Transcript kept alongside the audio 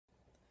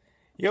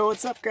Yo,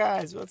 what's up,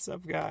 guys? What's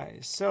up,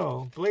 guys?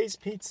 So, Blaze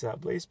Pizza.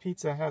 Blaze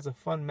Pizza has a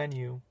fun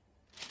menu,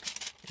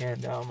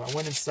 and I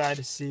went inside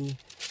to see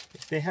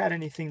if they had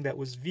anything that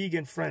was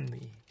vegan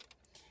friendly.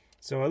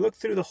 So I looked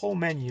through the whole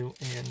menu,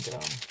 and you'll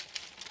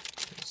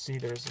see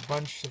there's a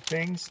bunch of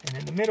things, and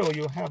in the middle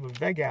you'll have a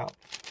veggie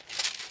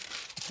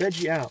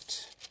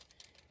out.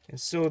 And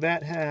so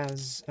that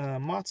has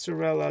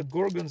mozzarella,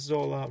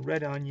 gorgonzola,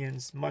 red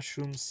onions,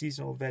 mushrooms,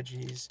 seasonal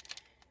veggies,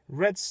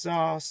 red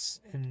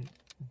sauce, and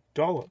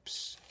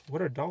dollops.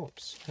 What are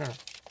dollops? I don't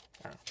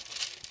know.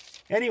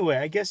 Anyway,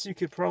 I guess you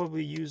could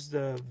probably use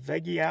the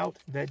veg out,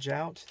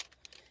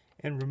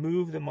 and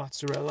remove the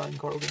mozzarella and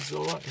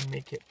gorgonzola and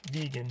make it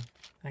vegan,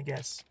 I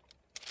guess.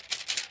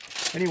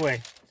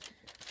 Anyway,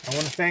 I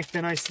want to thank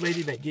the nice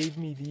lady that gave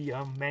me the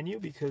menu,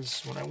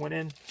 because when I went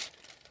in,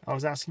 I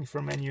was asking for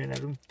a menu and I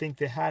didn't think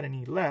they had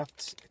any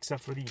left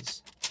except for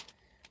these.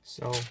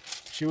 So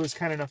she was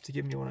kind enough to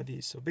give me one of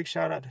these. So big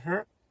shout out to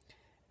her,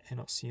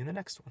 and I'll see you in the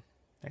next one.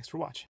 Thanks for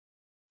watching.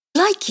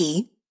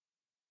 Likey.